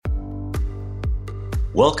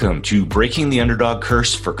Welcome to Breaking the Underdog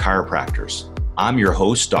Curse for Chiropractors. I'm your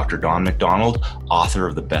host, Dr. Don McDonald, author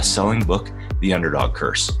of the best-selling book, The Underdog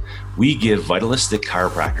Curse. We give vitalistic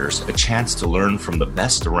chiropractors a chance to learn from the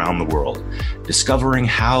best around the world, discovering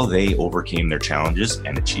how they overcame their challenges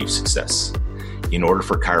and achieved success. In order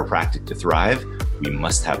for chiropractic to thrive, we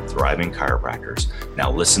must have thriving chiropractors.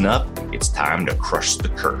 Now listen up, it's time to crush the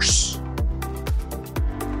curse.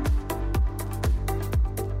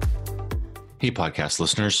 Hey, podcast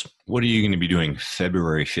listeners, what are you going to be doing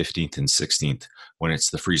February 15th and 16th when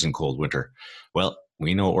it's the freezing cold winter? Well,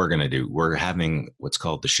 we know what we're going to do. We're having what's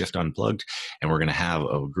called the Shift Unplugged, and we're going to have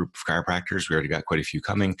a group of chiropractors. We already got quite a few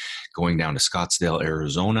coming, going down to Scottsdale,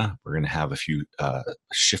 Arizona. We're going to have a few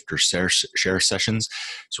shifter share sessions.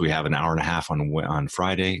 So we have an hour and a half on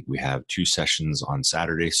Friday. We have 2 sessions on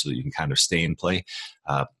Saturday so that you can kind of stay and play.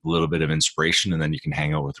 A little bit of inspiration, and then you can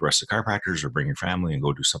hang out with the rest of the chiropractors or bring your family and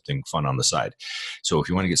go do something fun on the side. So if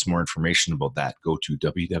you want to get some more information about that, go to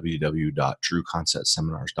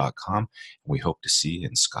www.drewconceptseminars.com. We hope to see you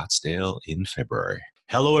in Scottsdale in February.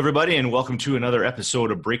 Hello, everybody, and welcome to another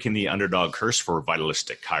episode of Breaking the Underdog Curse for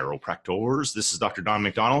Vitalistic Chiropractors. This is Dr. Don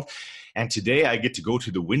McDonald, and today I get to go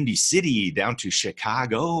to the Windy City down to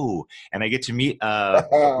Chicago, and I get to meet a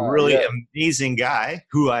really amazing guy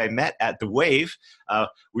who I met at the Wave.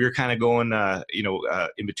 We were kind of going,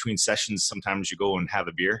 in between sessions. Sometimes you go and have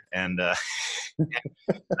a beer, and I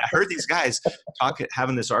heard these guys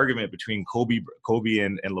having this argument between Kobe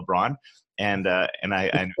and LeBron. And I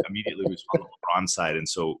immediately was on the LeBron side, and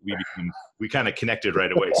so we kind of connected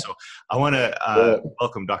right away. So I want to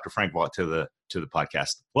welcome Dr. Frank Vaught to the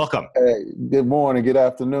podcast. Welcome. Hey, good morning, good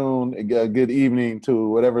afternoon, good evening to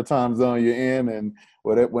whatever time zone you're in, and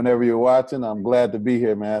whenever you're watching. I'm glad to be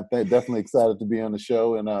here, man. Definitely excited to be on the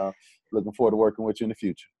show, and looking forward to working with you in the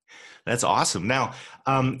future. That's awesome. Now,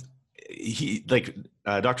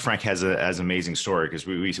 Dr. Frank has an amazing story, because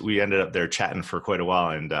we ended up there chatting for quite a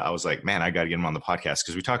while, and I was like, man, I got to get him on the podcast,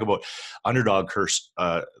 because we talk about underdog curse,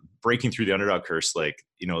 breaking through the underdog curse.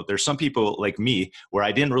 There's some people like me where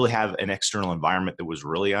I didn't really have an external environment that was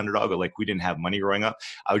really underdog, or like we didn't have money growing up.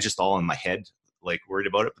 I was just all in my head, like worried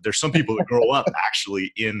about it. But there's some people that grow up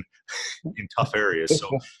actually in tough areas.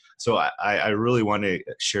 So I really want to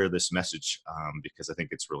share this message because I think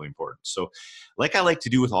it's really important. So like I like to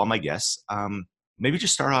do with all my guests, maybe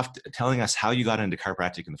just start off telling us how you got into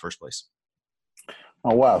chiropractic in the first place.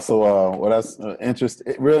 Oh, wow. So that's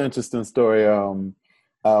real interesting story.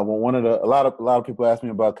 When a lot of people ask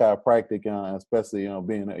me about chiropractic, especially,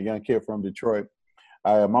 being a young kid from Detroit.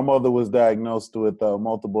 My mother was diagnosed with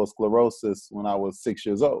multiple sclerosis when I was 6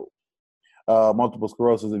 years old. Multiple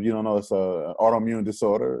sclerosis, if you don't know, it's an autoimmune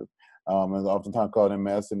disorder. It's oftentimes called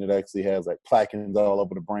MS, and it actually has like plaques all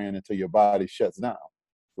over the brain until your body shuts down,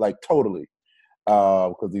 like totally,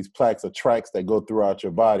 because these plaques are tracks that go throughout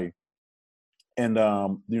your body. And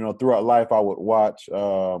throughout life, I would watch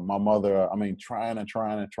my mother. Trying,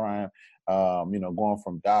 going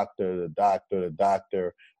from doctor to doctor to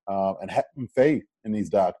doctor, and having faith in these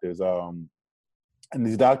doctors, and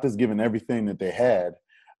these doctors giving everything that they had.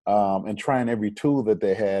 And trying every tool that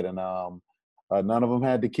they had, and none of them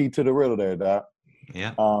had the key to the riddle there, Doc.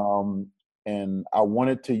 Yeah. And I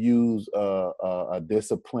wanted to use a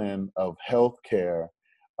discipline of healthcare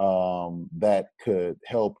that could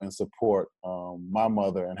help and support my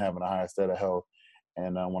mother in having a higher state of health.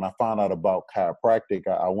 And when I found out about chiropractic,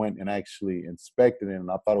 I went and actually inspected it, and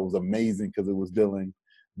I thought it was amazing because it was dealing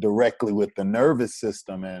directly with the nervous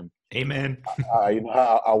system. And amen.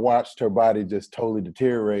 I watched her body just totally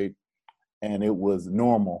deteriorate, and it was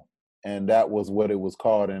normal. And that was what it was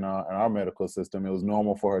called in our medical system. It was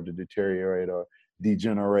normal for her to deteriorate or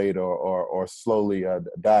degenerate or slowly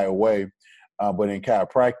die away. But in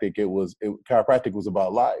chiropractic, chiropractic was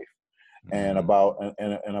about life, and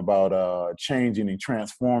about changing and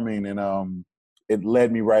transforming. And it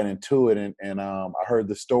led me right into it. And I heard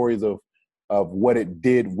the stories of what it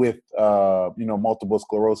did with, multiple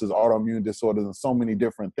sclerosis, autoimmune disorders, and so many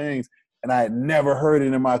different things. And I had never heard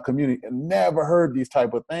it in my community, and never heard these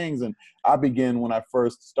type of things. And I began, when I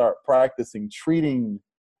first start practicing, treating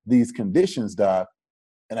these conditions, Doc,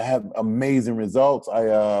 and I have amazing results.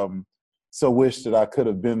 I so wish that I could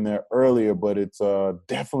have been there earlier, but it's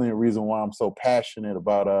definitely a reason why I'm so passionate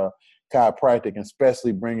about chiropractic, and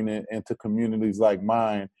especially bringing it into communities like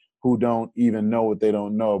mine who don't even know what they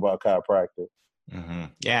don't know about chiropractic. Mm-hmm.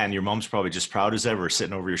 Yeah, and your mom's probably just proud as ever,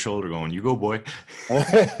 sitting over your shoulder going, "You go, boy."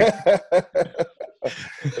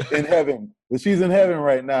 In heaven. But she's in heaven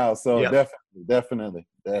right now, so yep. Definitely.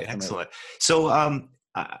 Excellent. So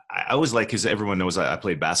I always like, because everyone knows I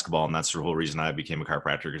played basketball, and that's the whole reason I became a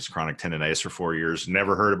chiropractor, is chronic tendonitis for 4 years.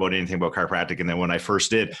 Never heard about anything about chiropractic, and then when I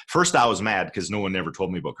first did, first I was mad because no one ever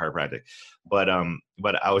told me about chiropractic. But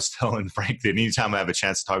I was telling Frank that anytime I have a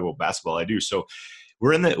chance to talk about basketball, I do. So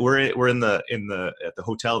we're in the at the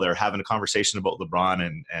hotel there having a conversation about LeBron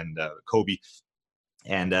and Kobe.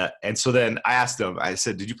 And so then I asked him, I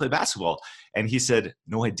said, "Did you play basketball?" And he said,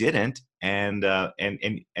 "No, I didn't." And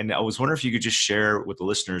I was wondering if you could just share with the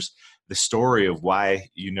listeners the story of why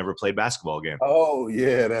you never played basketball again. Oh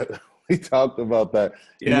yeah, that we talked about that.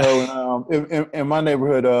 Yeah. In my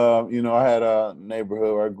neighborhood, I had a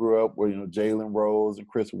neighborhood where I grew up where Jalen Rose and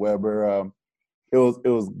Chris Webber. It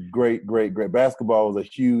was great, great, great. Basketball was a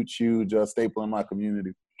huge, huge staple in my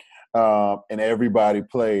community, and everybody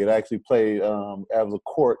played. I actually played. I was a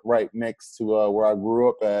court right next to where I grew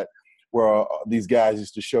up at, where these guys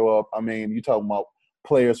used to show up. I mean, you talking about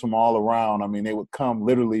players from all around. I mean, they would come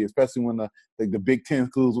literally, especially when the Big Ten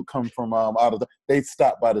schools would come from out of they'd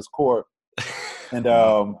stop by this court, and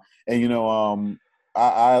Wow.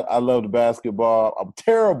 I loved basketball. I'm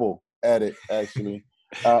terrible at it actually,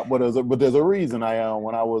 but there's a reason.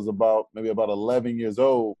 When I was maybe about 11 years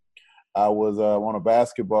old, I was on a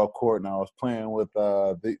basketball court and I was playing with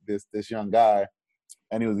this young guy,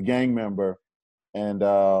 and he was a gang member, and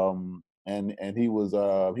he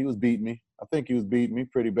was beating me. I think he was beating me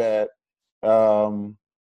pretty bad.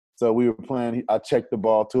 So we were playing. I checked the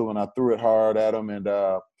ball to him and I threw it hard at him, and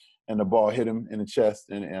the ball hit him in the chest,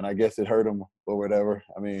 and I guess it hurt him or whatever.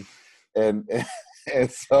 I mean, and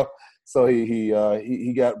and so he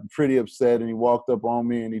got pretty upset, and he walked up on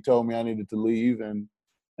me and he told me I needed to leave, and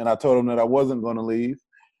I told him that I wasn't going to leave,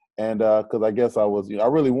 and because I guess I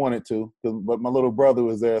really wanted to, but my little brother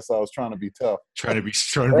was there, so I was trying to be tough. Trying to be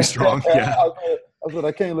strong. Yeah. I said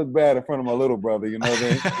I can't look bad in front of my little brother, he's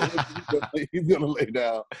gonna lay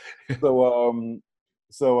down.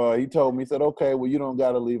 So he told me, he said, "Okay, well, you don't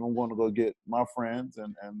got to leave. I'm going to go get my friends,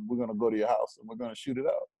 and we're going to go to your house, and we're going to shoot it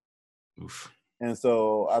out." Oof. And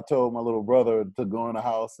so I told my little brother to go in the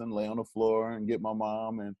house and lay on the floor and get my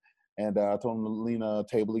mom, and I told him to lean a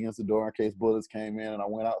table against the door in case bullets came in. And I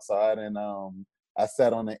went outside, and I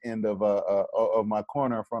sat on the end of my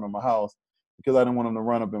corner in front of my house because I didn't want him to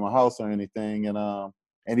run up in my house or anything. And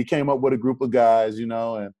he came up with a group of guys,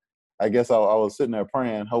 and I guess I was sitting there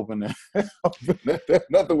praying, hoping that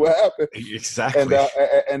nothing would happen. Exactly.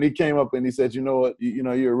 And he came up and he said, "You know what?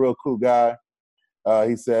 You're a real cool guy."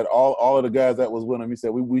 He said, all of the guys that was with him, he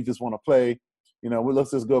said, we just want to play.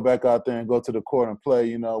 Let's just go back out there and go to the court and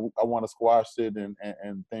play. I want to squash it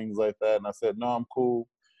and things like that. And I said, "No, I'm cool."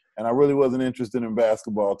 And I really wasn't interested in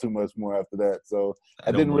basketball too much more after that. So I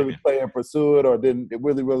I don't didn't blame really you. play and pursue it, it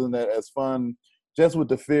really wasn't that as fun, just with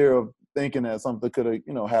the fear of thinking that something could have,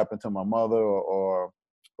 happened to my mother or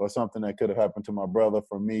something that could have happened to my brother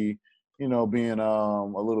for me, being a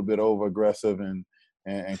little bit over aggressive and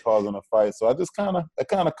causing a fight. So I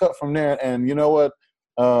kind of cut from there. And you know what?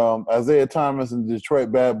 Isaiah Thomas and the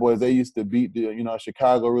Detroit Bad Boys, they used to beat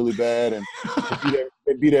Chicago really bad, and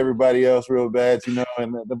they beat everybody else real bad, and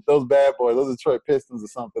those Bad Boys, those Detroit Pistons are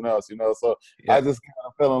something else, so I Yeah. just kind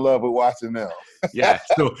of fell in love with watching them. Yeah.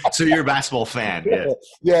 So you're a basketball fan. Yeah.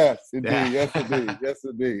 Yes, Yeah. indeed. Yes, indeed. Yes,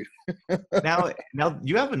 indeed. Now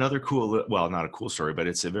you have another cool, well, not a cool story, but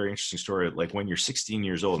it's a very interesting story. Like when you're 16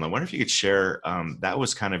 years old, and I wonder if you could share, that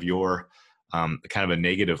was kind of your, kind of a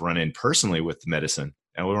negative run-in personally with medicine.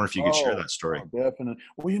 And I wonder if you could share Oh, that story. definitely.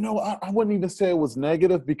 Well, I wouldn't even say it was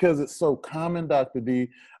negative because it's so common, Dr. D.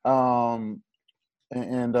 Um,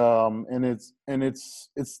 and it's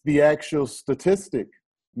the actual statistic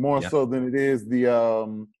more Yeah. so than it is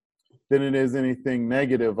anything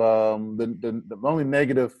negative. The only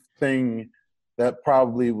negative thing that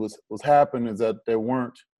probably was happening is that there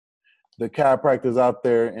weren't the chiropractors out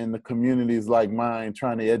there in the communities like mine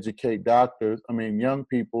trying to educate young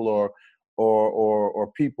people or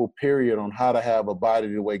people period on how to have a body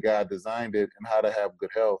the way God designed it and how to have good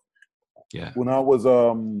health. Yeah. When I was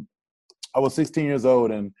 16 years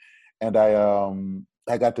old, and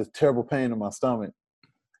I got this terrible pain in my stomach,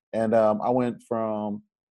 and I went from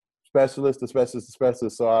specialist to specialist to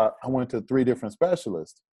specialist. So I went to 3 different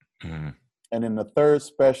specialists, Mhm. and in the third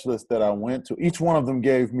specialist that I went to, each one of them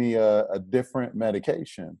gave me a different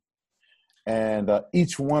medication, and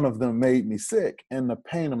each one of them made me sick, and the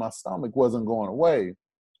pain in my stomach wasn't going away.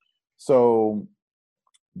 So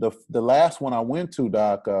the last one I went to,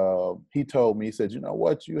 Doc, he told me, he said, "You know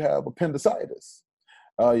what? You have appendicitis.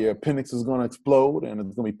 Your appendix is going to explode, and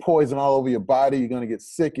it's going to be poison all over your body. You're going to get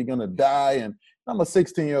sick. You're going to die." And I'm a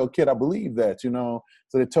 16-year-old kid. I believe that. So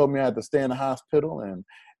they told me I had to stay in the hospital,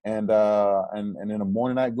 and in the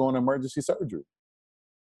morning I'd go into emergency surgery.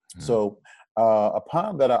 So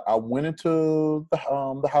upon that, I went into the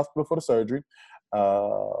hospital for the surgery.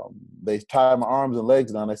 They tied my arms and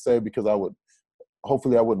legs down. They say because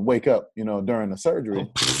hopefully I wouldn't wake up, during the surgery.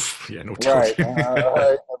 Oh, yeah, no Right. joking.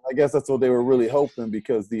 I guess that's what they were really hoping,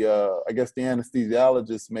 because I guess the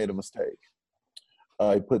anesthesiologist made a mistake.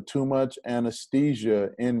 He put too much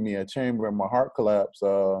anesthesia in me, a chamber, and my heart collapsed.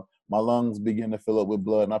 My lungs began to fill up with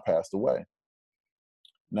blood, and I passed away.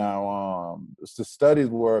 Now, the studies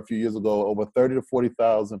were a few years ago, over 30 to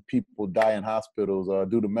 40,000 people die in hospitals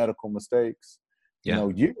due to medical mistakes,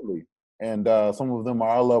 yearly. And some of them are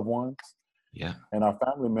our loved ones and our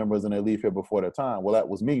family members, and they leave here before their time. Well, that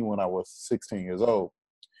was me when I was 16 years old.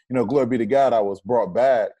 Glory be to God, I was brought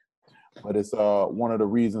back. But it's one of the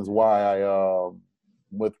reasons why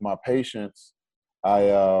with my patients,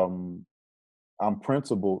 I'm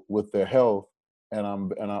principled with their health, and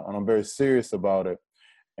I'm very serious about it.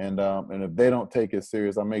 And if they don't take it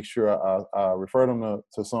serious, I make sure I refer them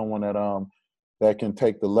to someone that can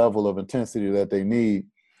take the level of intensity that they need,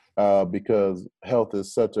 because health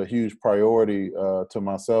is such a huge priority to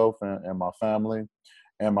myself and my family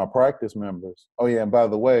and my practice members. Oh yeah, and by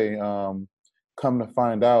the way, come to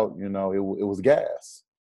find out, it was gas.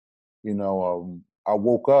 I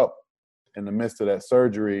woke up in the midst of that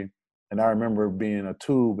surgery, and I remember being a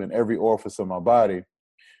tube in every orifice of my body,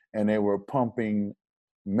 and they were pumping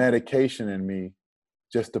medication in me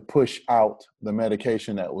just to push out the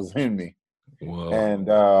medication that was in me. Whoa. And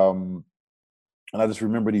I just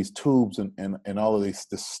remember these tubes and all of this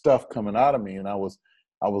stuff coming out of me. And I was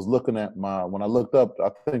looking at when I looked up,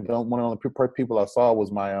 I think one of the people I saw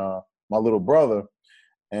was my little brother,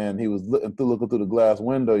 and he was looking through the glass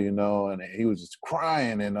window, and he was just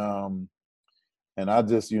crying, and I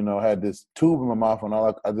just, had this tube in my mouth, and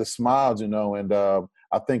I just smiled, and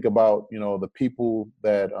I think about, the people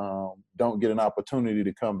that don't get an opportunity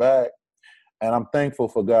to come back. And I'm thankful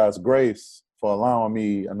for God's grace for allowing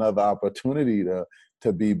me another opportunity to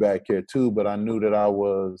be back here too. But I knew that I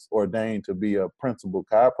was ordained to be a principal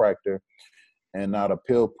chiropractor and not a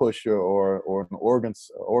pill pusher or an organ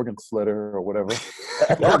slitter or whatever.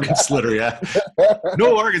 Organ slitter, yeah.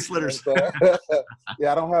 No organ slitters.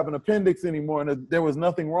 Yeah, I don't have an appendix anymore, and there was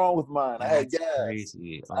nothing wrong with mine. That's I had gas.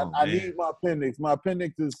 Crazy. Oh, I need my appendix. My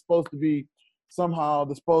appendix is supposed to be somehow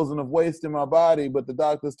disposing of waste in my body, but the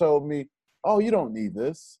doctors told me, "Oh, you don't need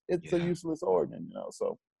this. It's a useless organ."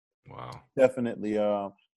 So wow, definitely,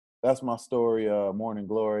 that's my story. Morning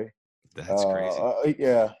glory. That's crazy.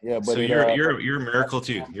 Yeah. But so you're a miracle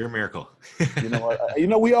too. You're a miracle.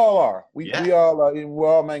 We all are. We all are. We're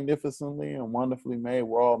all magnificently and wonderfully made.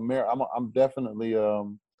 We're all I'm definitely. I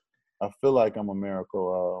feel like I'm a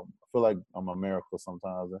miracle. I feel like I'm a miracle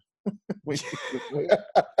sometimes.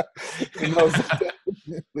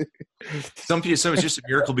 Some people, so it's just a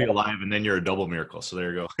miracle to be alive, and then you're a double miracle. So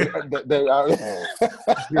there you go.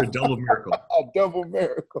 You're a double miracle. A double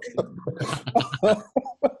miracle.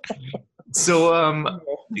 So,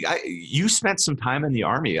 you spent some time in the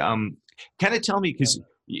Army. Kind of tell me, because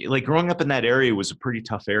like growing up in that area was a pretty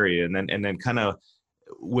tough area, and then kind of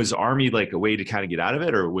was Army like a way to kind of get out of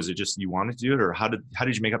it, or was it just you wanted to do it, or how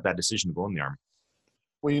did you make up that decision to go in the Army?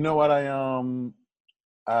 Well, you know what, I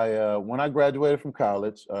when I graduated from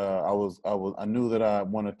college, I knew that I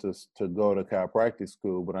wanted to go to chiropractic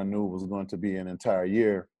school, but I knew it was going to be an entire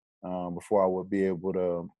year before I would be able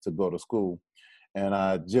to go to school. And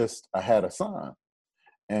I had a son,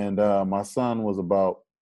 and my son was about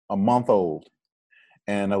a month old,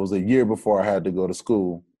 and it was a year before I had to go to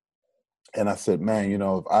school. And I said, man,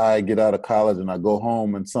 if I get out of college and I go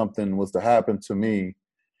home and something was to happen to me,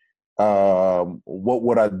 what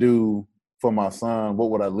would I do for my son? What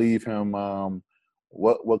would I leave him?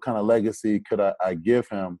 What kind of legacy could I give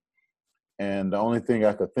him? And the only thing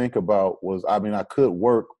I could think about was, I could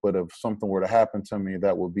work, but if something were to happen to me,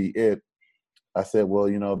 that would be it. I said, well,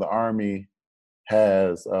 the Army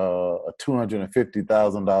has a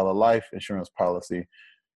 $250,000 life insurance policy.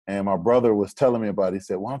 And my brother was telling me about it. He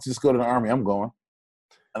said, why don't you just go to the Army? I'm going.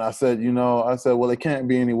 And I said, well, it can't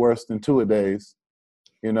be any worse than 2-a-days.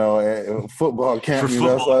 Football can't be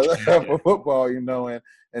for football,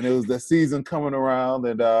 and it was the season coming around,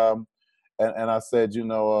 and I said,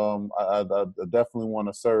 I definitely want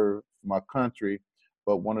to serve my country,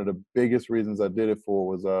 but one of the biggest reasons I did it for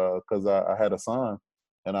was because I had a son,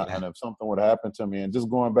 and if something would happen to me, and just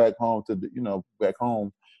going back home back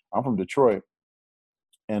home, I'm from Detroit,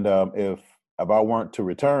 and if I weren't to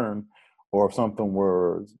return, or if something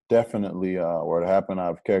were definitely were to happen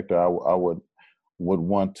out of character, I would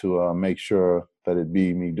want to make sure that it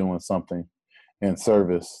be me doing something in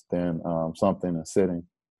service than something in sitting.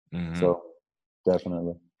 Mm-hmm. So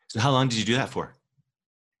definitely. So how long did you do that for?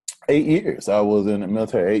 8 years. I was in the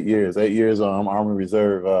military 8 years. 8 years Army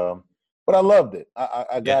Reserve. But I loved it.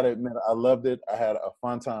 I got to admit, I loved it. I had a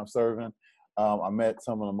fun time serving. I met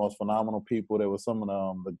some of the most phenomenal people. There were some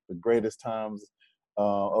of the greatest times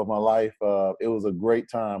of my life. It was a great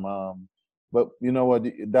time. But you know what,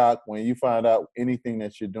 Doc, when you find out anything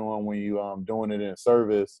that you're doing, when you doing it in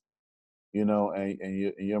service, you know,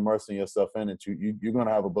 and you're immersing yourself in it, you're going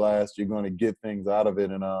to have a blast. You're going to get things out of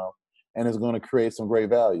it, and it's going to create some great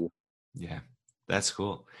value. Yeah, that's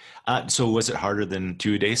cool. So was it harder than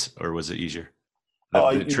 2 days, or was it easier?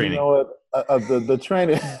 The training. You know what? The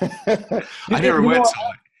training. I never went.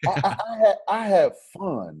 I had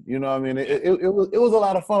fun. You know what I mean? It was a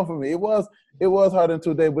lot of fun for me. It was hard in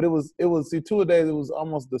 2 days, but it was 2 days. It was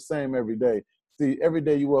almost the same every day. See, every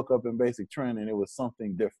day you woke up in basic training, it was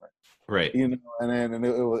something different. Right. You know, and it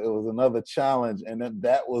was another challenge, and then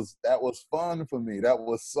that was fun for me. That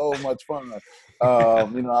was so much fun.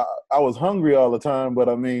 You know, I was hungry all the time, but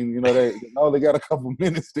I mean, you know, they only got a couple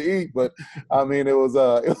minutes to eat, but I mean, it was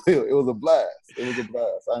a blast. It was a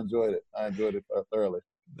blast. I enjoyed it thoroughly.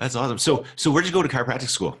 That's awesome. So where'd you go to chiropractic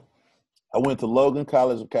school? I went to Logan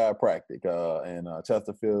College of Chiropractic in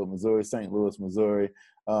Chesterfield, Missouri, St. Louis, Missouri.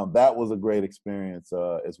 That was a great experience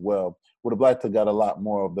as well. Would have liked to got a lot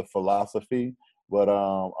more of the philosophy, but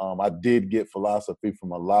I did get philosophy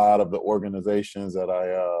from a lot of the organizations that I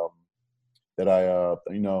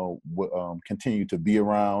continue to be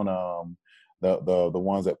around. The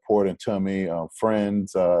ones that poured into me,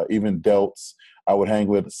 friends, even delts I would hang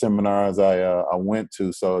with, seminars I went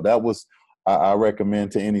to. So that was. I recommend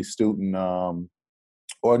to any student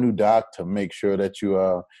or new doc to make sure that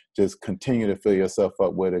you just continue to fill yourself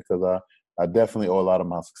up with it, because I definitely owe a lot of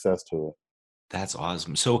my success to it. That's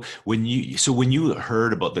awesome. So when you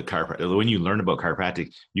heard about when you learned about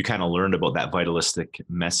chiropractic, you kind of learned about that vitalistic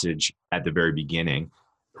message at the very beginning,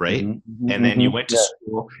 right? Mm-hmm, And then you mm-hmm, went to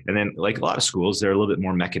school, and then like a lot of schools, they're a little bit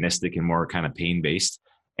more mechanistic and more kind of pain based.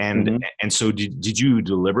 And mm-hmm. and so did you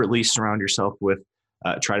deliberately surround yourself with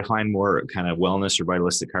try to find more kind of wellness or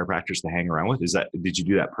vitalistic chiropractors to hang around with? Did you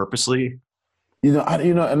do that purposely? And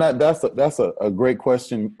that's a great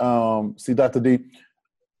question. See, Dr. D,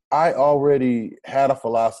 I already had a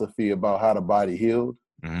philosophy about how the body healed.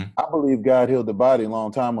 Mm-hmm. I believe God healed the body a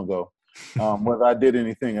long time ago, whether I did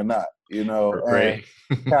anything or not. You know, Right.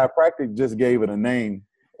 and chiropractic just gave it a name,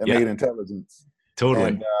 innate intelligence.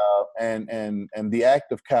 Totally. And the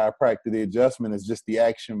act of chiropractic, the adjustment is just the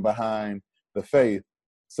action behind the faith.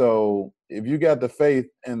 So if you got the faith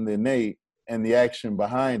and the innate and the action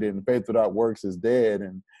behind it, and faith without works is dead.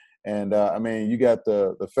 And I mean, you got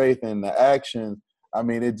the faith and the action. I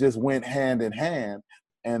mean, it just went hand in hand.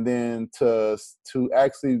 And then to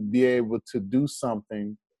actually be able to do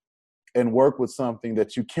something and work with something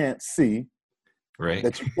that you can't see, right,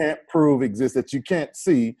 that you can't prove exists, that you can't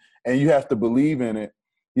see, and you have to believe in it.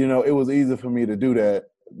 You know, it was easy for me to do that,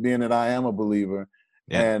 being that I am a believer.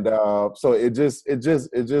 Yeah. And so it just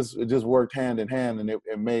worked hand in hand, and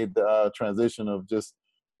it made the transition of just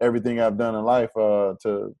everything I've done in life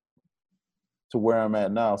to where I'm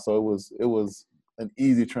at now. So it was an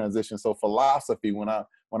easy transition. So philosophy, when I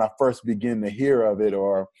first began to hear of it,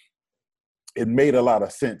 or it made a lot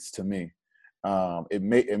of sense to me. It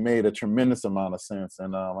made a tremendous amount of sense,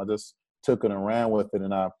 and I just took it and ran with it.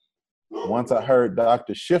 And once I heard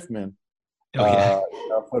Dr. Schiffman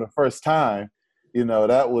for the first time, you know,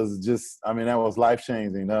 that was just, I mean, that was life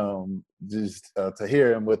changing. Just to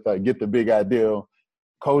hear him with Get the Big Ideal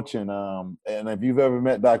coaching. And if you've ever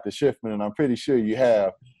met Dr. Schiffman, and I'm pretty sure you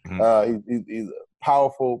have, he's a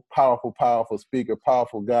powerful speaker,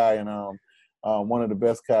 powerful guy, and one of the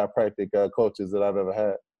best chiropractic coaches that I've ever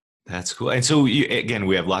had. That's cool. And so again,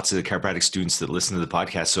 we have lots of chiropractic students that listen to the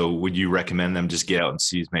podcast. So would you recommend them just get out and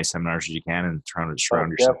see as many seminars as you can and try to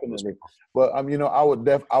surround yourself? Definitely. Well, you know, I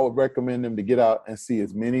would recommend them to get out and see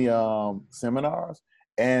as many seminars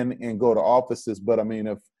and go to offices. But I mean,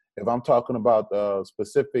 if I'm talking about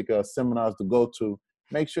specific seminars to go to,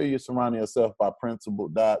 make sure you're surrounding yourself by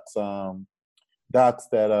principled docs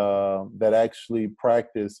that actually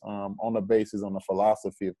practice on the basis, on the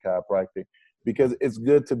philosophy of chiropractic, because it's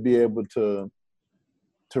good to be able to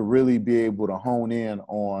really be able to hone in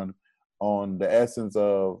on the essence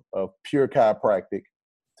of pure chiropractic,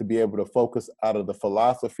 to be able to focus out of the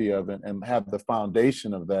philosophy of it and have the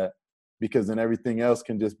foundation of that, because then everything else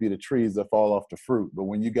can just be the trees that fall off the fruit. But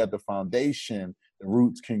when you got the foundation, the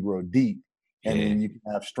roots can grow deep, and then you can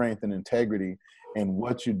have strength and integrity in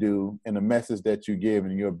what you do and the message that you give,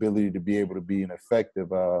 and your ability to be able to be an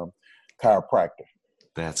effective chiropractor.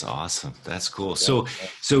 That's awesome. That's cool. Yeah.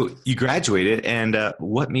 So you graduated, and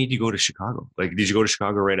what made you go to Chicago? Like, did you go to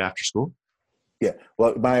Chicago right after school? Yeah.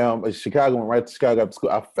 Well, my Chicago, went right to Chicago after school.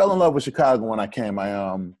 I fell in love with Chicago when I came.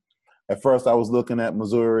 At first I was looking at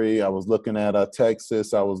Missouri, I was looking at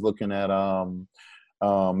Texas, I was looking at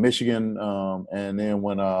Michigan, and then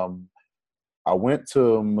when I went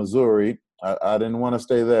to Missouri, I didn't want to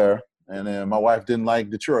stay there, and then my wife didn't like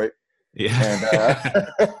Detroit, and Yeah.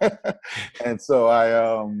 and so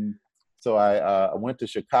I went to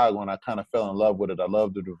Chicago, and I kind of fell in love with it. I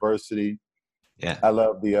love the diversity. Yeah. I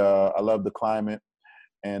love the climate.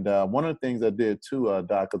 And one of the things I did too,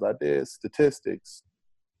 Doc, because I did statistics,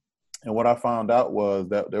 and what I found out was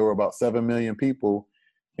that there were about 7 million people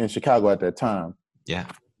in Chicago at that time. Yeah.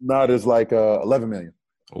 Now there's like 11 million,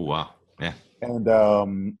 Oh, wow. Yeah. And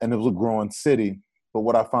it was a growing city. But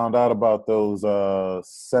what I found out about those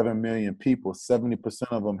 7 million people,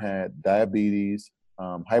 70% of them had diabetes,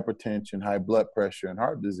 hypertension, high blood pressure, and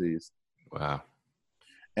heart disease. Wow.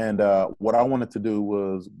 And what I wanted to do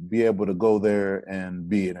was be able to go there and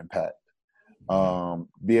be an impact,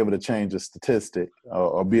 be able to change a statistic,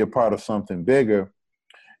 or be a part of something bigger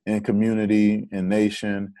in community and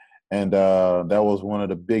nation. And that was one of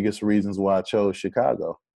the biggest reasons why I chose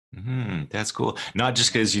Chicago. That's cool. Not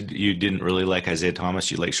just because you didn't really like Isaiah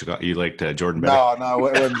Thomas, you like Chicago, you liked Jordan better. No,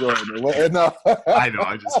 it wasn't Jordan. No. I know.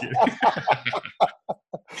 I'm just kidding.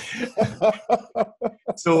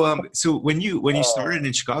 So when you started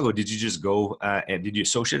in Chicago, did you just go and did you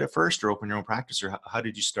associate at first, or open your own practice, or how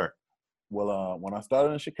did you start? Well, when I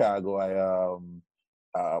started in Chicago,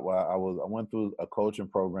 I went through a coaching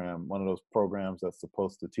program, one of those programs that's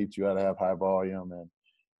supposed to teach you how to have high volume,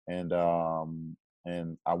 and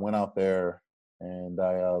I went out there, and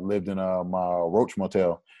I lived in my Roach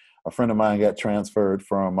Motel. A friend of mine got transferred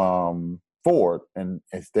from Ford and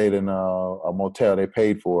stayed in a motel. They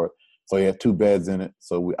paid for it, so he had 2 beds in it.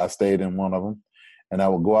 So I stayed in one of them, and I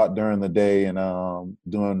would go out during the day and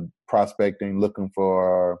doing prospecting, looking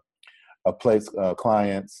for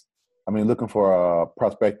clients. I mean, looking for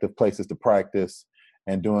prospective places to practice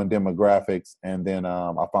and doing demographics. And then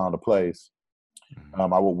I found a place. I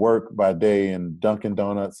would work by day in Dunkin'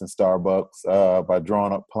 Donuts and Starbucks by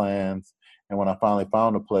drawing up plans. And when I finally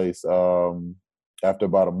found a place, after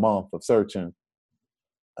about a month of searching,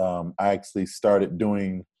 I actually started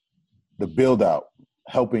doing the build out,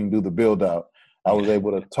 helping do the build out. I was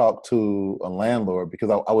able to talk to a landlord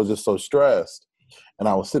because I was just so stressed. And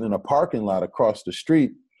I was sitting in a parking lot across the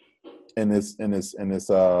street in this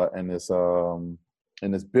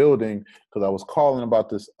building, because I was calling about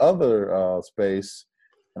this other space,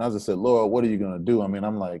 and I just said, Lord, what are you gonna do? I mean,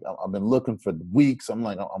 I'm like, I've been looking for weeks. I'm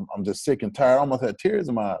like, I'm just sick and tired. I almost had tears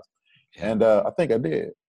in my eyes, and I think I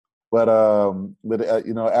did. But after when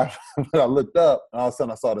I looked up, and all of a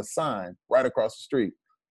sudden I saw the sign right across the street,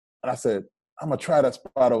 and I said, I'm gonna try that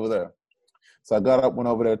spot over there. So I got up, went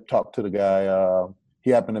over there, talked to the guy. He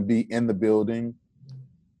happened to be in the building.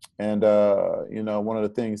 And, one of the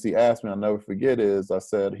things he asked me, I'll never forget, he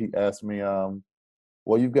asked me,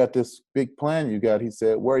 well, you've got this big plan you got. He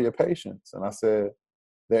said, where are your patients? And I said,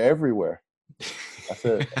 they're everywhere. I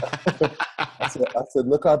said, I said,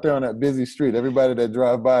 look out there on that busy street. Everybody that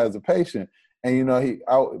drives by is a patient. And,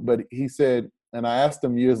 but he said, and I asked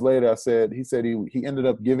him years later, he said he ended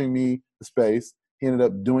up giving me the space. He ended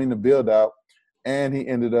up doing the build out, and he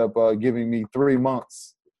ended up giving me 3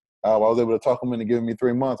 months. I was able to talk him into giving me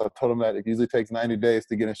 3 months. I told him that it usually takes 90 days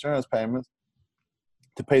to get insurance payments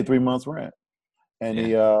to pay 3 months rent. And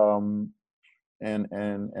he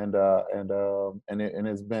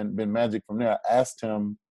it's been magic from there. I asked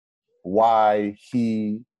him why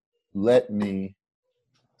he let me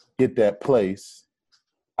get that place.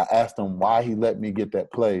 I asked him why he let me get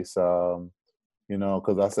that place.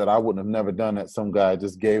 Because I said I wouldn't have never done that. Some guy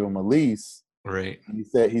just gave him a lease. Right. He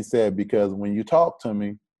said because when you talked to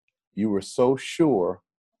me, you were so sure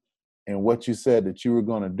in what you said that you were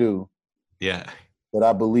going to do. Yeah. That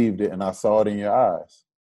I believed it, and I saw it in your eyes.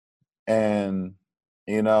 And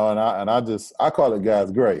I call it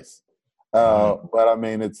God's grace. But I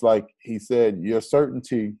mean, it's like he said, your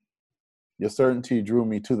certainty drew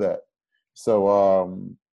me to that. So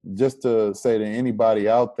just to say to anybody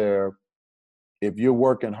out there, if you're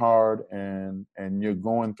working hard and you're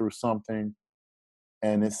going through something,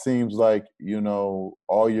 and it seems like,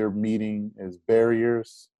 all you're meeting is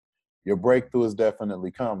barriers, your breakthrough is definitely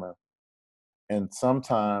coming. And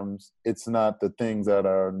sometimes it's not the things that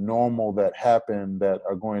are normal that happen that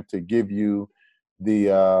are going to give you the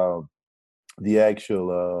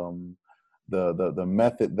actual the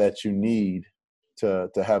method that you need to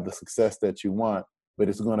have the success that you want. but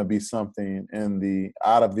it's going to be something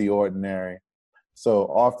out of the ordinary. So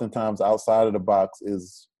oftentimes outside of the box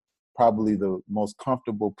is probably the most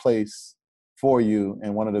comfortable place for you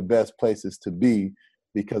and one of the best places to be,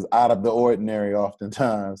 because out of the ordinary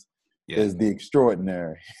oftentimes Yeah, is the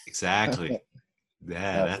extraordinary. exactly.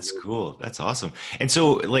 Yeah, that's Absolutely. cool. That's awesome. And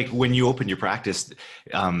so, like, when you open your practice,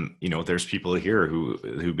 there's people here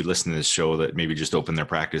who'd be listening to this show that maybe just opened their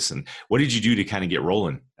practice. And what did you do to kind of get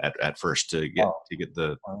rolling at first to get Oh,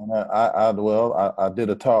 the? I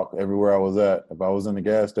did a talk everywhere I was at. If I was in the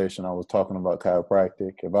gas station, I was talking about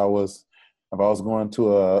chiropractic. If I was going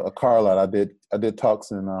to a car lot, I did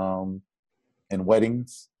talks in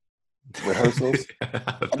weddings, rehearsals. I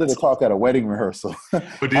did a That's talk at a wedding rehearsal. What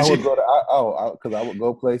I did would you? go to, because I would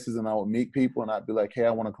go places and I would meet people and I'd be like, hey,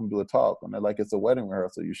 I want to come do a talk. And they're like, it's a wedding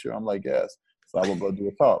rehearsal. You sure? I'm like, yes. So I would go do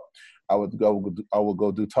a talk. I would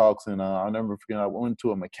go do talks. And I remember, I went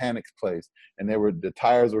to a mechanics place and the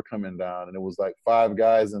tires were coming down and it was like 5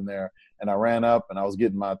 guys in there. And I ran up and I was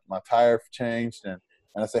getting my tire changed. And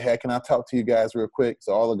I said, hey, can I talk to you guys real quick?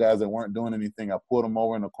 So all the guys that weren't doing anything, I pulled them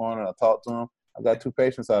over in the corner and I talked to them. I got 2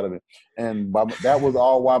 patients out of it. And that was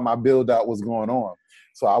all while my build out was going on.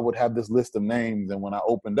 So I would have this list of names. And when I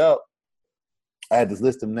opened up, I had this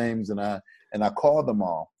list of names and I called them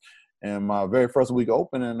all. And my very first week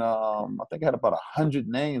opening, I think I had about 100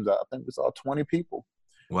 names. I think we saw 20 people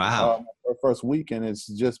Wow. my first week. And it's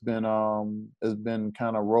just been, it's been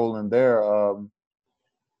kind of rolling there.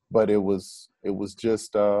 But it was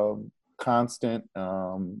just constant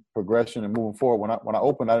progression and moving forward. When I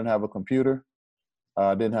opened, I didn't have a computer.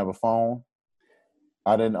 I didn't have a phone.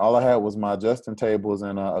 All I had was my adjusting tables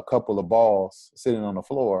and a couple of balls sitting on the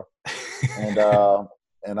floor. And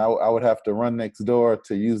I would have to run next door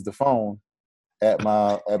to use the phone at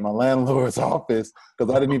my landlord's office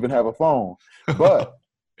because I didn't even have a phone. But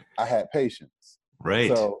I had patience. Right.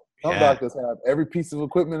 So some Yeah. doctors have every piece of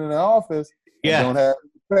equipment in their office and Yeah. don't have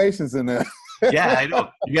patience in there. Yeah. I know.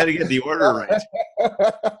 You got to get the order right.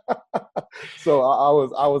 So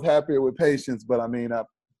I was happier with patience, but I mean,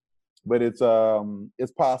 but it's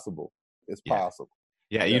possible. It's Yeah. possible.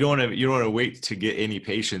 Yeah. Definitely. You don't want to wait to get any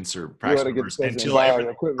patients or You got practice to get the members patient and until buy all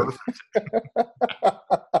your everything's equipment.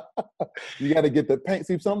 perfect. You got to get the paint.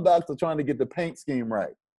 See, some docs are trying to get the paint scheme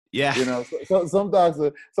right. Yeah. You know, so some docs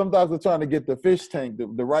are trying to get the fish tank,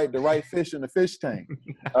 the right fish in the fish tank.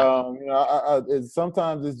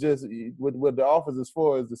 Sometimes it's just what the office is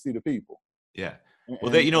for is to see the people. Yeah.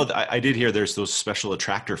 Well, And, and I did hear there's those special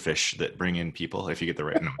attractor fish that bring in people if you get the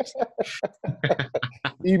right numbers.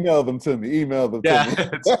 email them to me. Email them to Yeah.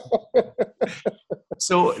 me.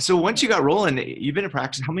 So once you got rolling, you've been in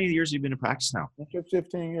practice. How many years have you been in practice now?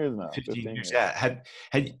 15 years now. 15 15 years. years. Yeah.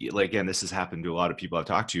 Had like, again, this has happened to a lot of people I've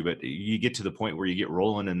talked to, but you get to the point where you get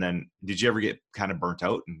rolling and then did you ever get kind of burnt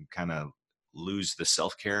out and kind of lose the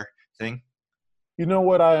self-care thing? You know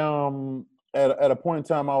what? At a point in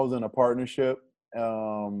time I was in a partnership,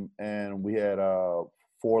 and we had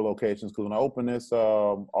 4 locations. Because when I opened this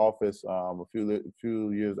office, a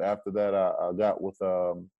few years after that, I got with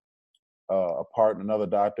a partner, another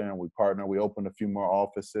doctor, and we partnered. We opened a few more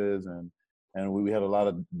offices, and we had a lot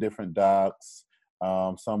of different docs.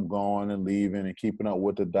 Some going and leaving and keeping up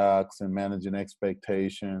with the docs and managing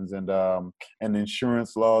expectations and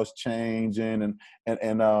insurance laws changing and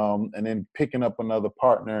then picking up another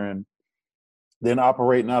partner and then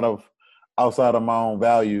operating outside of my own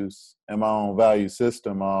values and my own value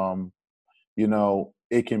system.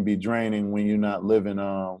 It can be draining when you're not living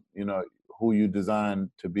who you designed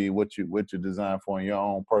to be, what you're designed for in your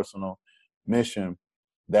own personal mission.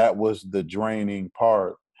 That was the draining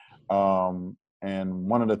part. And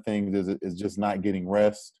one of the things is just not getting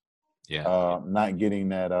rest, Yeah. not getting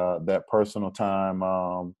that personal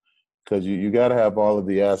time, because you got to have all of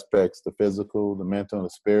the aspects: the physical, the mental, the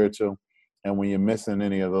spiritual. And when you're missing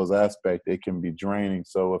any of those aspects, it can be draining.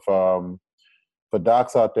 So if for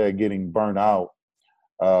docs out there getting burnt out,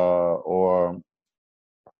 or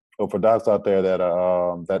for docs out there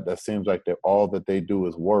that seems like all that they do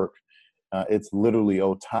is work, it's literally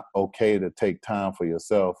okay to take time for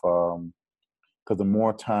yourself. Because the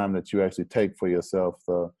more time that you actually take for yourself,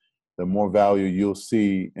 the more value you'll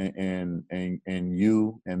see in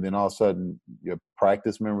you, and then all of a sudden your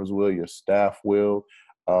practice members will, your staff will,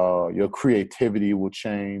 your creativity will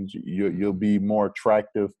change. You'll be more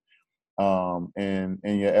attractive in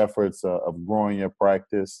your efforts of growing your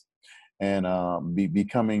practice and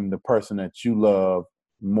becoming the person that you love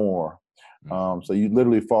more. So you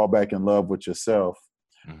literally fall back in love with yourself.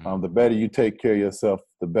 Mm-hmm. The better you take care of yourself,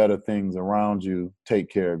 the better things around you take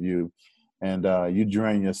care of you. and you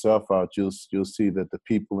drain yourself out, you'll see that the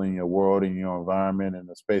people in your world, in your environment, and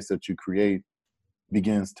the space that you create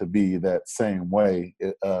begins to be that same way.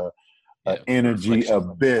 Energy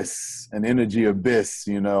abyss, an energy abyss,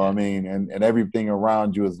 you know. I mean, and everything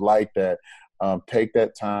around you is like that. Take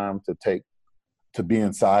that time to be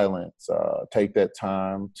in silence. Take that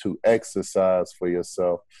time to exercise for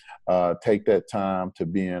yourself. Take that time to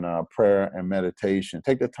be in prayer and meditation.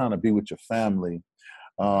 Take that time to be with your family.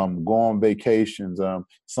 Go on vacations.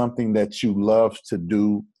 Something that you love to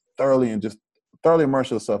do thoroughly, and just thoroughly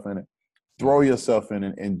immerse yourself in it. Throw yourself in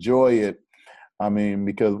it. Enjoy it. I mean,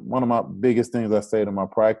 because one of my biggest things I say to my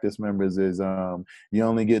practice members is you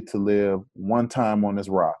only get to live one time on this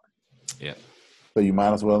rock. Yeah. So you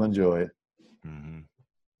might as well enjoy it. Mm-hmm.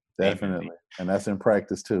 Definitely. Amen. And that's in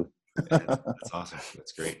practice too. That's awesome.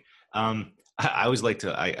 That's great. I always like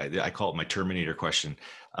to, I call it my Terminator question.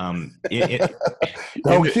 Don't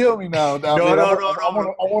kill me now. No. I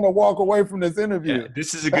want to walk away from this interview. Yeah,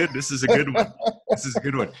 this is a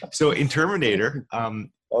good one. So in Terminator,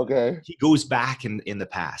 okay, he goes back in the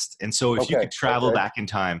past. And so if you could travel back in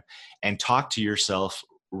time and talk to yourself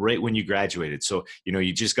right when you graduated. So, you know,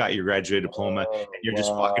 you just got your graduate diploma and you're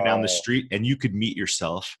just walking down the street and you could meet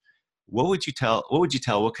yourself. What would you tell?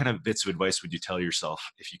 What kind of bits of advice would you tell yourself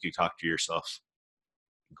if you could talk to yourself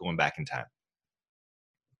going back in time?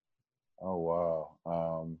 Oh,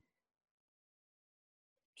 wow.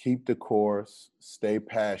 Keep the course, stay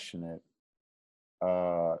passionate,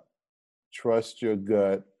 trust your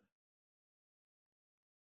gut,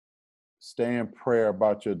 stay in prayer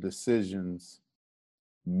about your decisions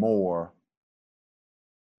more,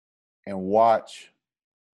 and watch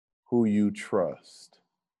who you trust.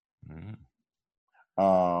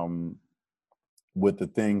 Mm-hmm. With the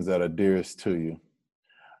things that are dearest to you.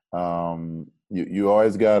 You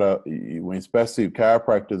always gotta, especially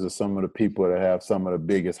chiropractors are some of the people that have some of the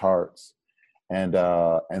biggest hearts, and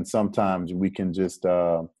sometimes we can just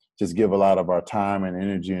give a lot of our time and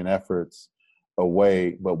energy and efforts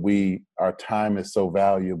away, but our time is so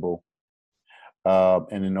valuable,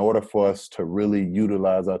 and in order for us to really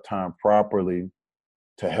utilize our time properly,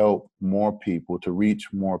 to help more people, to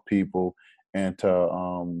reach more people, and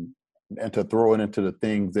to throw it into the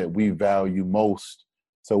things that we value most,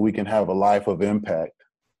 so we can have a life of impact,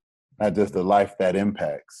 not just a life that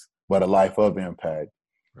impacts, but a life of impact.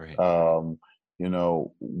 Right. You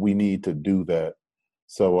know, we need to do that.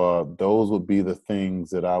 So those would be the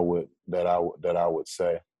things that I would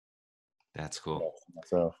say. That's cool.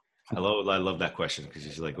 Myself. I love that question, because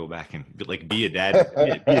you should like go back and be a dad,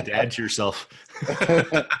 be a dad to yourself.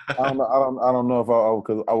 I don't know if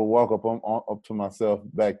because I would walk up to myself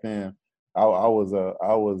back then. I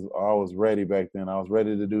was ready back then. I was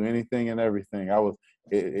ready to do anything and everything.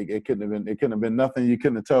 It couldn't have been nothing you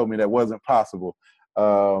couldn't have told me that wasn't possible.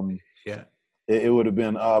 Yeah. It would have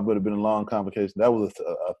been a long conversation. That was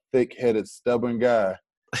a thick-headed, stubborn guy.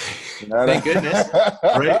 Thank goodness.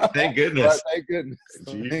 Right? Thank goodness. Right, thank goodness.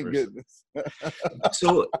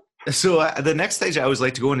 So the next stage I always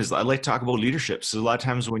like to go in is I like to talk about leadership. So a lot of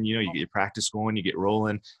times when, you know, you get your practice going, you get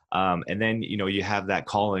rolling, and then, you know, you have that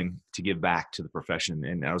calling to give back to the profession.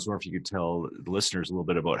 And I was wondering if you could tell the listeners a little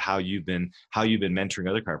bit about how you've been mentoring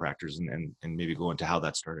other chiropractors and maybe go into how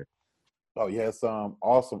that started. Oh, yes.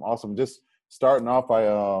 Awesome. Just starting off, I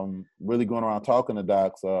really going around talking to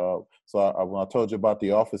docs. So when I told you about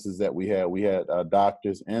the offices that we had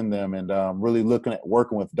doctors in them, and really looking at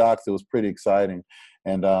working with docs, it was pretty exciting.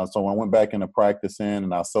 And so when I went back into practicing,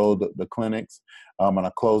 and I sold the clinics, and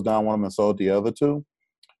I closed down one of them and sold the other two.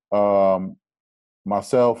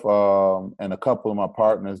 Myself and a couple of my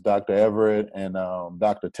partners, Dr. Everett and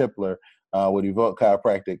Dr. Tipler, with Vaught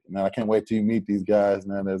Chiropractic. Man, I can't wait till you meet these guys,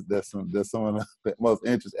 man. There's some of the most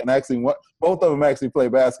interesting. And actually, both of them actually play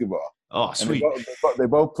basketball. Oh, sweet. They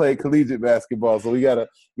both play collegiate basketball. So we gotta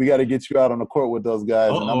get you out on the court with those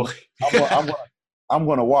guys. Uh-oh. And I'm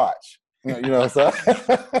gonna watch. You know, so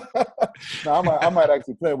no, I might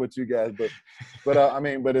actually play with you guys, but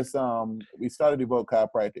it's we started Vaught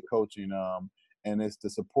Chiropractic coaching, and it's to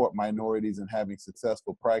support minorities in having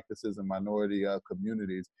successful practices in minority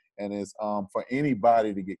communities, and it's for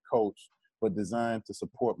anybody to get coached, but designed to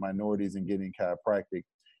support minorities in getting chiropractic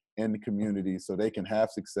in the community so they can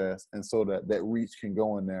have success, and so that reach can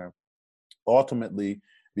go in there. Ultimately,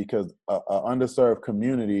 because an underserved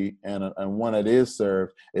community and one that is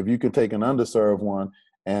served, if you can take an underserved one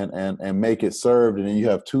and make it served, and then you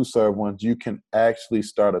have two served ones, you can actually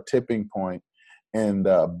start a tipping point in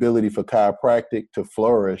the ability for chiropractic to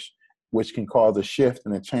flourish, which can cause a shift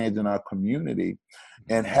and a change in our community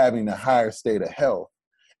and having a higher state of health.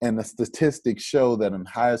 And the statistics show that in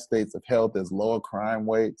higher states of health, there's lower crime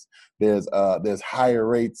rates, there's higher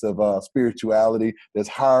rates of spirituality, there's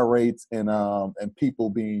higher rates in people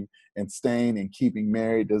being and staying and keeping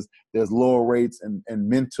married. There's lower rates in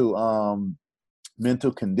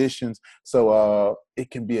mental conditions. So it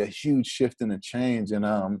can be a huge shift and a change,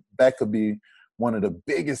 and that could be one of the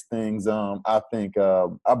biggest things. I think I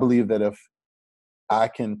believe that if I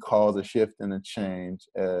can cause a shift and a change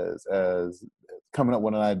as coming up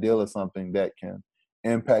with an ideal or something that can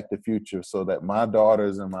impact the future, so that my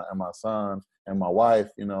daughters and my son and my wife,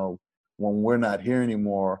 when we're not here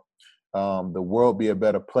anymore, the world be a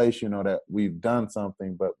better place, that we've done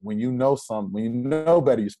something. But when you know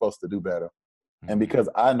better, you're supposed to do better. And because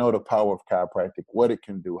I know the power of chiropractic, what it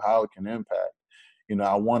can do, how it can impact,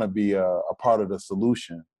 I want to be a part of the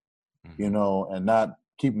solution, and not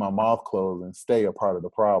keep my mouth closed and stay a part of the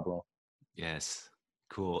problem. Yes.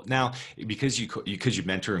 Cool. Now, because you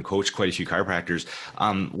mentor and coach quite a few chiropractors,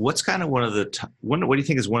 what's kind of what do you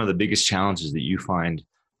think is one of the biggest challenges that you find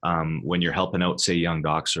when you're helping out, say, young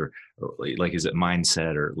docs, or like, is it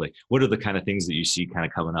mindset, or like, what are the kind of things that you see kind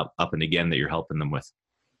of coming up and again that you're helping them with?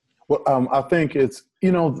 Well, I think it's,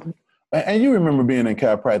 and you remember being in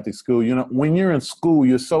chiropractic school, when you're in school,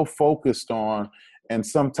 you're so focused on, and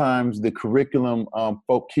sometimes the curriculum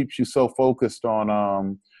keeps you so focused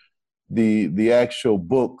on the actual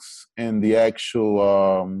books and the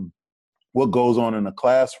actual what goes on in the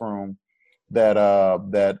classroom, that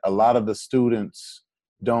a lot of the students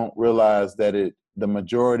don't realize that the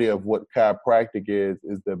majority of what chiropractic is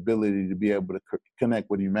the ability to be able to connect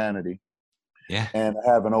with humanity. Yeah. And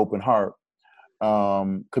have an open heart.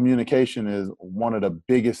 Communication is one of the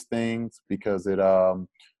biggest things, because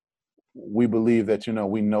we believe that,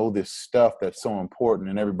 we know this stuff that's so important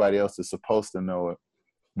and everybody else is supposed to know it.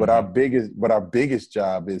 But our biggest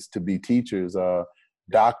job is to be teachers.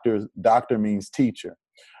 Doctor means teacher,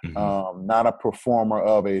 not a performer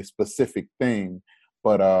of a specific thing,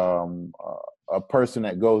 but a person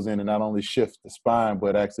that goes in and not only shifts the spine,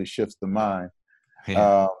 but actually shifts the mind.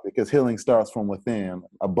 Yeah. Because healing starts from within,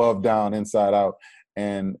 above, down, inside out.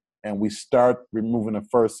 And we start removing the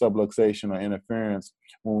first subluxation or interference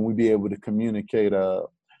when we be able to communicate the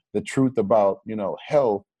truth about,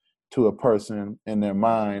 health to a person in their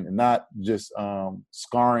mind, and not just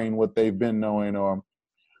scarring what they've been knowing or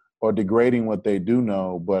degrading what they do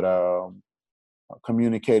know, but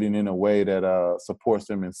communicating in a way that supports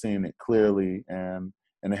them in seeing it clearly, and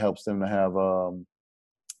it helps them to have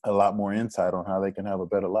a lot more insight on how they can have a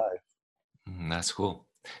better life. That's cool.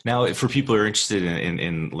 Now, for people who are interested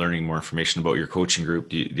in learning more information about your coaching group,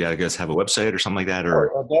 do you guys have a website or something like that?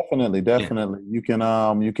 Or definitely. Yeah.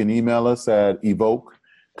 You can email us at Evoke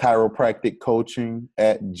Chiropractic Coaching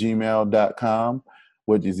 @gmail.com,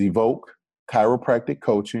 which is Evoke Chiropractic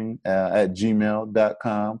Coaching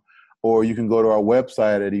 @gmail.com, or you can go to our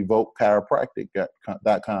website at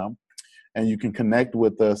evokechiropractic.com. And you can connect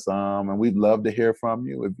with us, and we'd love to hear from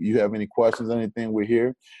you. If you have any questions, anything, we're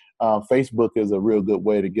here. Facebook is a real good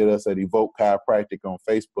way to get us at Evoke Chiropractic on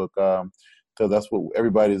Facebook, because that's what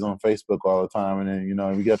everybody's on Facebook all the time. And then,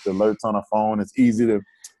 we get the alerts on our phone. It's easy to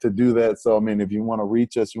do that. So, if you want to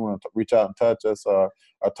reach us, you want to reach out and touch us, or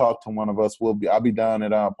talk to one of us, I'll be down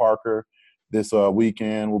at Parker this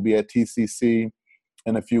weekend. We'll be at TCC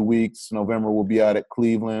in a few weeks. November, we'll be out at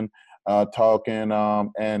Cleveland. Talking,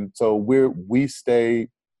 and so we stay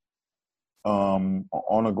on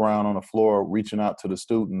the ground, on the floor, reaching out to the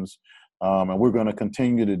students, and we're going to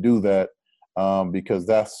continue to do that, because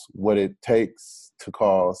that's what it takes to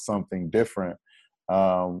cause something different.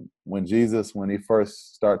 When he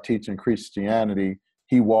first started teaching Christianity,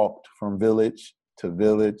 he walked from village to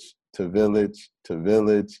village to village to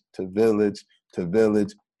village to village to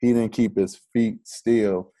village. He didn't keep his feet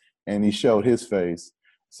still, and he showed his face.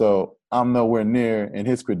 So I'm nowhere near in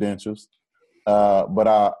his credentials, but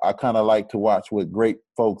I kind of like to watch what great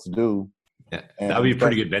folks do. Yeah, that would be a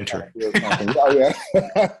pretty good mentor. Oh, yeah.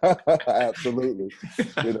 Absolutely.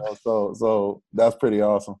 So that's pretty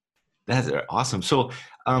awesome. That's awesome. So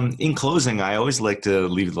in closing, I always like to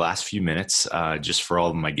leave the last few minutes just for all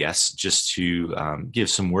of my guests, just to give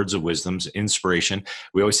some words of wisdom, inspiration.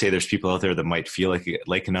 We always say there's people out there that might feel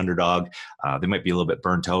like an underdog. They might be a little bit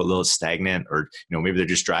burnt out, a little stagnant, or maybe they're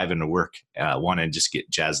just driving to work, want to just get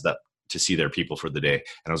jazzed up to see their people for the day.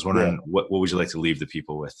 And I was wondering, what would you like to leave the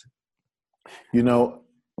people with?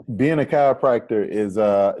 Being a chiropractor is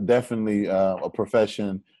definitely a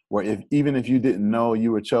profession where even if you didn't know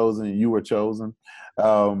you were chosen, you were chosen.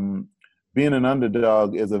 Being an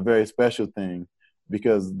underdog is a very special thing,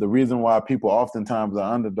 because the reason why people oftentimes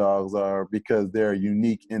are underdogs are because they're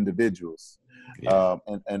unique individuals. Yeah.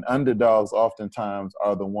 And underdogs oftentimes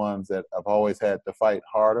are the ones that have always had to fight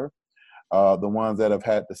harder, the ones that have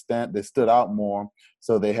had to stand, they stood out more,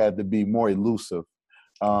 so they had to be more elusive.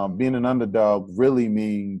 Being an underdog really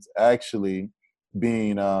means actually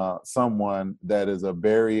being someone that is a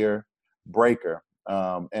barrier breaker.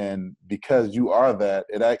 And because you are that,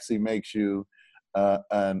 it actually makes you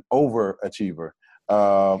an overachiever,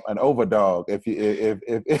 an overdog. If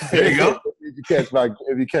There you go.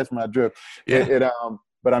 if you catch my drift, Yeah.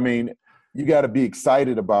 But I mean, you got to be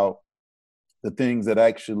excited about the things that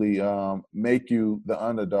actually make you the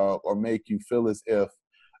underdog or make you feel as if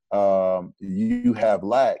you have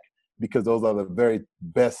lack, because those are the very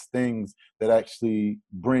best things that actually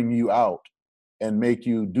bring you out and make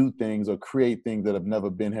you do things or create things that have never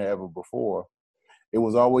been here ever before. It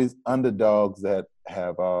was always underdogs that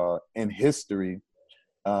have in history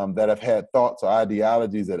that have had thoughts or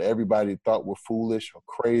ideologies that everybody thought were foolish or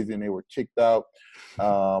crazy, and they were kicked out.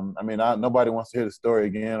 I mean, nobody wants to hear the story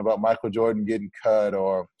again about Michael Jordan getting cut,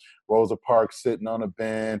 or Rosa Parks sitting on a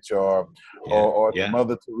bench, or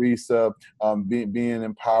Mother Teresa being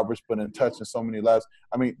impoverished but in touching so many lives.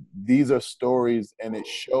 I mean, these are stories, and it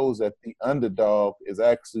shows that the underdog is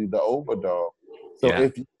actually the overdog. So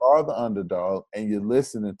if you are the underdog and you're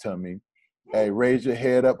listening to me, hey, raise your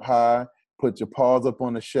head up high, put your paws up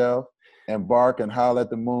on the shelf, and bark and howl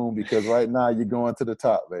at the moon, because right now you're going to the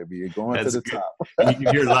top, baby. You're going to the top. And you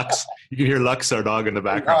can hear Lux. You can hear Lux, our dog, in the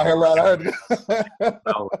background.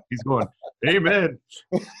 Oh, he's going, amen.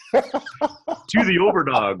 To the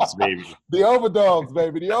overdogs, baby. The overdogs,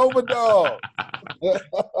 baby. The overdog.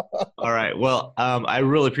 All right. Well, I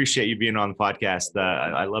really appreciate you being on the podcast.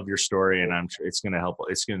 I love your story, and I'm sure it's going to help.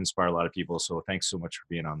 It's going to inspire a lot of people. So thanks so much for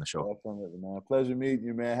being on the show. Definitely, man. Pleasure meeting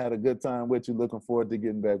you, man. Had a good time with you. Looking forward to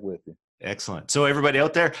getting back with you. Excellent. So everybody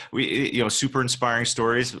out there, super inspiring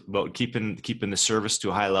stories about keeping the service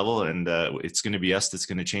to a high level, and it's going to be us that's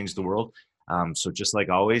going to change the world. So just like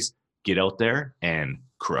always, get out there and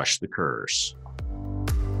crush the curse.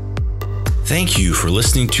 Thank you for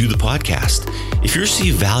listening to the podcast. If you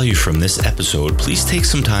receive value from this episode, please take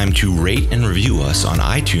some time to rate and review us on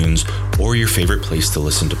iTunes or your favorite place to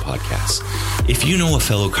listen to podcasts. If you know a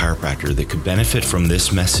fellow chiropractor that could benefit from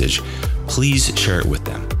this message, please share it with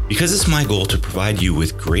them. Because it's my goal to provide you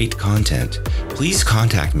with great content, please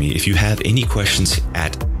contact me if you have any questions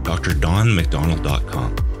at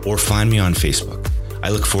drdonmcdonald.com or find me on Facebook. I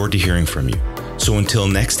look forward to hearing from you. So until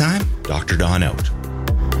next time, Dr. Don out.